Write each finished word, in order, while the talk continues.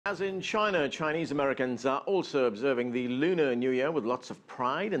As in China, Chinese Americans are also observing the Lunar New Year with lots of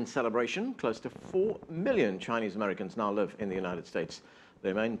pride and celebration. Close to 4 million Chinese Americans now live in the United States.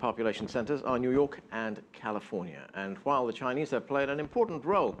 Their main population centers are New York and California. And while the Chinese have played an important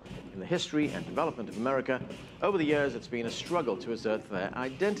role in the history and development of America, over the years it's been a struggle to assert their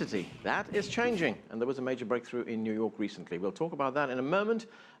identity. That is changing, and there was a major breakthrough in New York recently. We'll talk about that in a moment,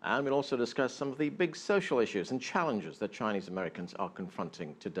 and we'll also discuss some of the big social issues and challenges that Chinese Americans are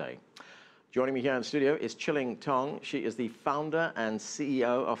confronting today. Joining me here in the studio is Chilling Tong. She is the founder and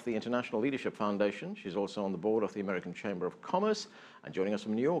CEO of the International Leadership Foundation. She's also on the board of the American Chamber of Commerce. And joining us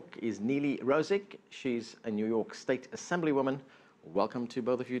from New York is Neely Rosick. She's a New York State Assemblywoman. Welcome to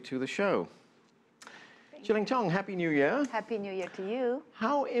both of you to the show. Chilling Tong, Happy New Year. Happy New Year to you.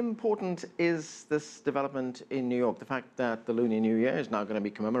 How important is this development in New York, the fact that the Lunar New Year is now going to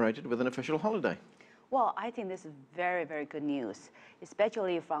be commemorated with an official holiday? Well, I think this is very, very good news,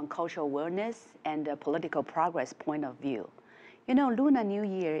 especially from cultural awareness and political progress point of view. You know, Lunar New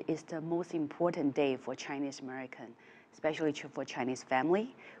Year is the most important day for Chinese American, especially for Chinese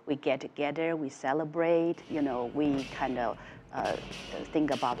family. We get together, we celebrate, you know, we kind of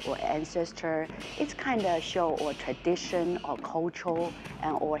think about our ancestor. It's kind of show our tradition, our culture,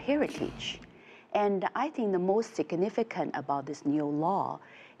 and our heritage. And I think the most significant about this new law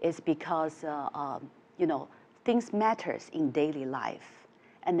is because you know, things matters in daily life,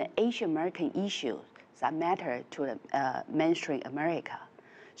 and the Asian American issues that matter to mainstream America.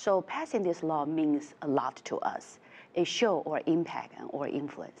 So passing this law means a lot to us. It shows our impact and our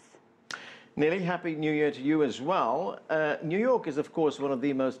influence. Neely, Happy New Year to you as well. New York is, of course, one of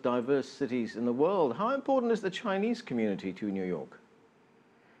the most diverse cities in the world. How important is the Chinese community to New York?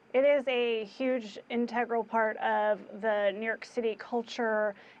 It is a huge integral part of the New York City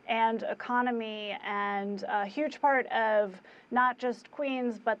culture and economy, and a huge part of not just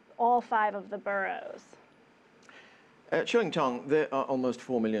Queens, but all 5 of the boroughs. Chilling Tong, there are almost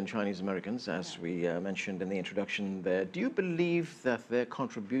 4 million Chinese Americans, as we mentioned in the introduction there. Do you believe that their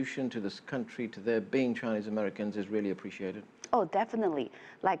contribution to this country, to their being Chinese Americans, is really appreciated? Oh, definitely.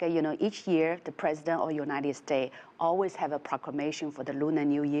 Like, you know, each year, the President of the United States always have a proclamation for the Lunar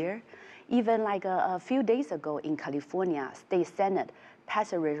New Year. Even like a few days ago in California, State Senate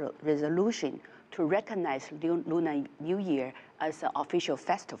passed a resolution to recognize Lunar New Year as an official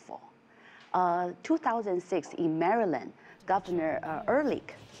festival. 2006 in Maryland, Governor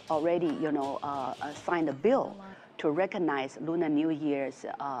Ehrlich already, you know, signed a bill to recognize Lunar New Year's,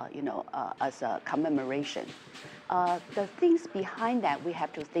 you know, as a commemoration. The things behind that, we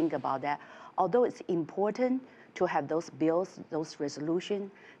have to think about that. Although it's important to have those bills, those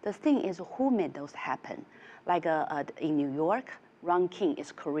resolutions, the thing is who made those happen. Like in New York, Ron King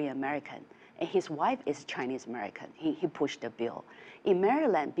is Korean American, and his wife is Chinese American. He pushed the bill. In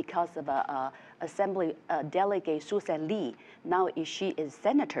Maryland, because of Assembly Delegate Susan Lee, now she is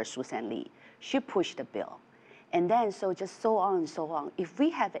Senator Susan Lee, she pushed the bill. And then, so just so on and so on. If we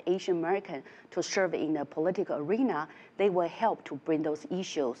have Asian American to serve in the political arena, they will help to bring those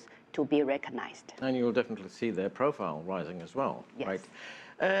issues to be recognized. And you'll definitely see their profile rising as well, yes.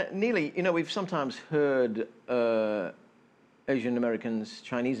 Right? Neely, you know, we've sometimes heard Asian Americans,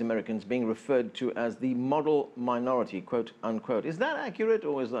 Chinese Americans being referred to as the model minority, quote unquote. Is that accurate,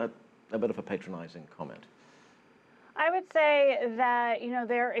 or is that a bit of a patronizing comment? I would say that, you know,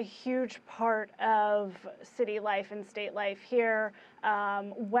 they're a huge part of city life and state life here,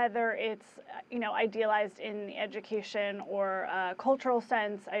 whether it's, you know, idealized in the education or cultural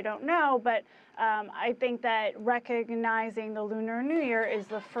sense, I don't know, but I think that recognizing the Lunar New Year is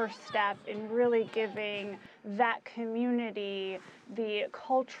the first step in really giving that community the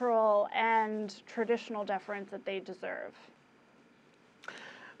cultural and traditional deference that they deserve.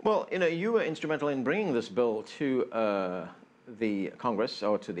 Well, you know, you were instrumental in bringing this bill to the Congress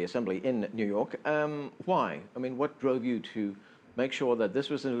or to the Assembly in New York. Why? I mean, what drove you to make sure that this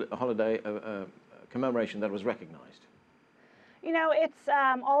was a holiday, a commemoration that was recognized? You know, it's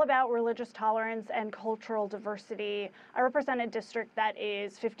all about religious tolerance and cultural diversity. I represent a district that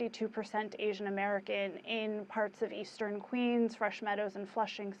is 52% Asian American in parts of Eastern Queens, Fresh Meadows, and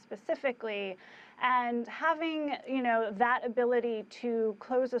Flushing specifically. And having, you know, that ability to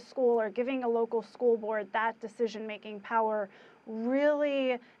close a school or giving a local school board that decision-making power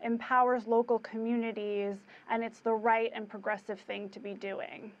really empowers local communities, and it's the right and progressive thing to be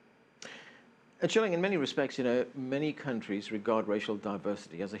doing. Chilling, in many respects, you know, many countries regard racial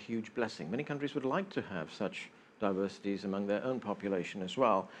diversity as a huge blessing. Many countries would like to have such diversities among their own population as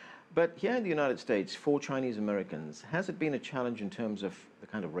well. But here in the United States, for Chinese Americans, has it been a challenge in terms of the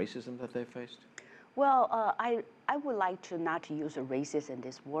kind of racism that they've faced? Well, I I would like to not use racist in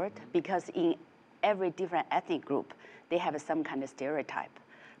this word because in every different ethnic group, they have some kind of stereotype.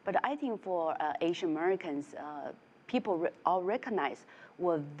 But I think for Asian Americans, people all recognize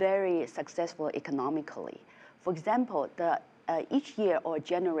we're very successful economically. For example, each year or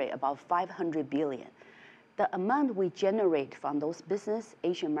generate about 500 billion. The amount we generate from those business,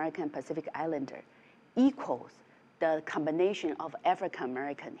 Asian American, Pacific Islander, equals the combination of African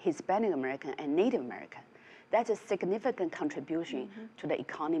American, Hispanic American, and Native American. That's a significant contribution to the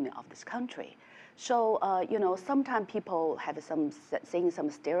economy of this country. So, sometimes people have saying some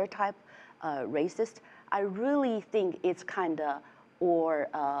stereotype, racist. I really think it's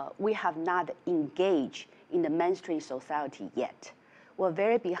we have not engaged in the mainstream society yet. We're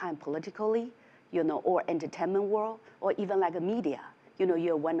very behind politically, or entertainment world, or even like a media.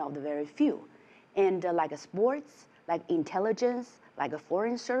 You're one of the very few. And like sports, like intelligence, like a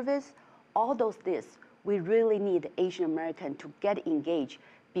foreign service, all this, we really need Asian American to get engaged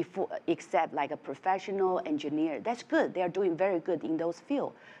before, except like a professional engineer. That's good. They are doing very good in those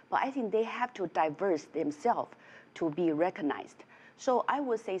fields. But I think they have to diverse themselves to be recognized. So I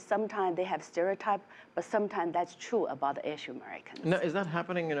would say sometimes they have stereotype, but sometimes that's true about the Asian Americans. Now, is that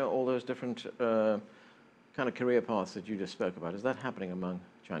happening, all those different kind of career paths that you just spoke about? Is that happening among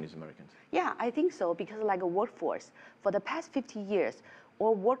Chinese Americans? Yeah, I think so, because like a workforce, for the past 50 years,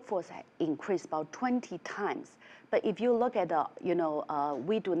 our workforce has increased about 20 times. But if you look at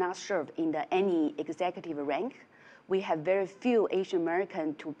we do not serve in any executive rank. We have very few Asian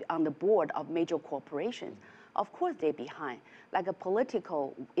Americans on the board of major corporations. Of course, they're behind. Like a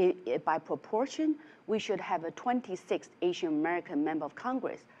political, by proportion, we should have a 26 Asian American member of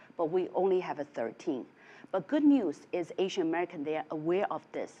Congress, but we only have a 13. But good news is Asian American, they are aware of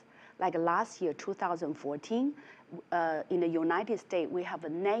this. Like last year, 2014, in the United States, we have a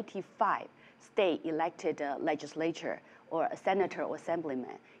 95 state elected legislature or a senator or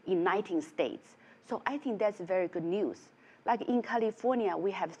assemblyman in 19 states. So I think that's very good news. Like in California,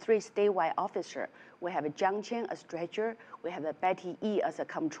 we have 3 statewide officers. We have a Jiang Chen as treasurer. We have a Betty Yi as a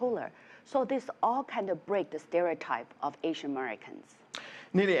comptroller. So this all kind of break the stereotype of Asian Americans.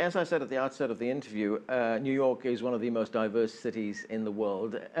 Neely, as I said at the outset of the interview, New York is one of the most diverse cities in the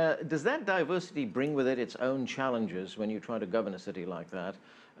world. Does that diversity bring with it its own challenges when you try to govern a city like that?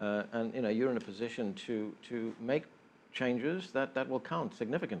 And you're in a position to make changes that will count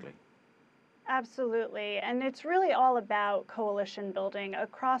significantly. Absolutely. And it's really all about coalition building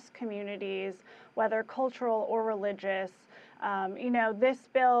across communities, whether cultural or religious. This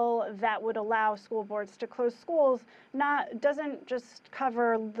bill that would allow school boards to close schools doesn't just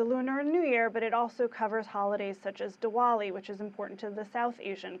cover the Lunar New Year, but it also covers holidays such as Diwali, which is important to the South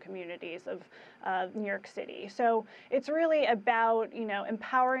Asian communities of New York City. So it's really about,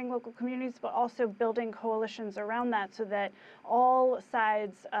 empowering local communities, but also building coalitions around that so that all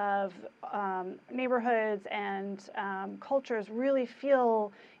sides of neighborhoods and cultures really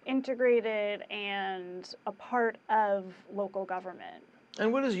feel integrated and a part of local government.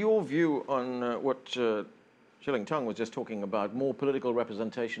 And what is your view on what Shilling Tong was just talking about, more political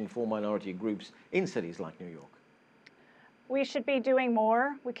representation for minority groups in cities like New York? We should be doing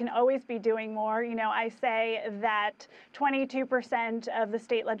more. We can always be doing more. I say that 22% of the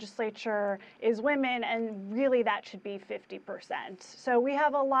state legislature is women, and really that should be 50%. So we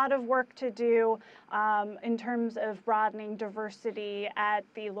have a lot of work to do in terms of broadening diversity at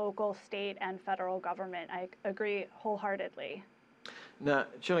the local, state, and federal government. I agree wholeheartedly. Now,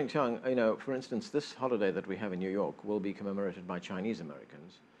 Shilling Tong, for instance, this holiday that we have in New York will be commemorated by Chinese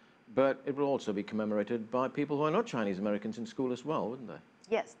Americans. But it will also be commemorated by people who are not Chinese Americans in school as well, wouldn't they?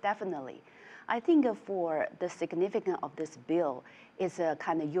 Yes, definitely. I think for the significance of this bill is a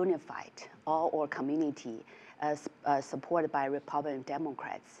kind of unified all our community supported by Republican and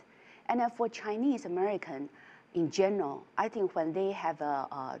Democrats. And for Chinese American in general, I think when they have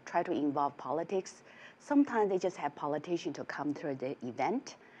try to involve politics, sometimes they just have politicians to come to the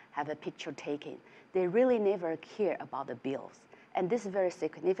event, have a picture taken. They really never care about the bills. And this is very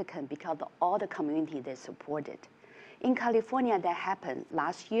significant because all the community they supported. In California, that happened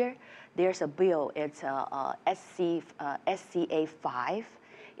last year. There's a bill, it's SCA 5.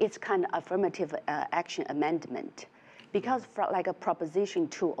 It's kind of affirmative action amendment. Because for like a Proposition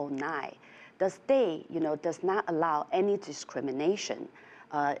 209, the state, does not allow any discrimination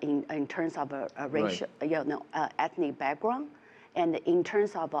in terms of a racial, ethnic background, and in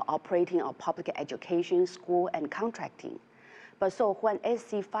terms of operating a public education, school, and contracting. But so when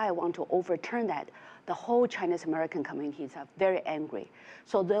SC5 want to overturn that, the whole Chinese American communities are very angry.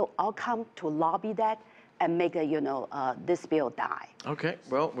 So they'll all come to lobby that and make this bill die. Okay,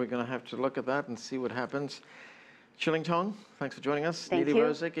 well, we're going to have to look at that and see what happens. Chilling Tong, thanks for joining us. Thank Neely you.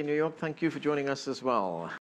 Rosick in New York, thank you for joining us as well.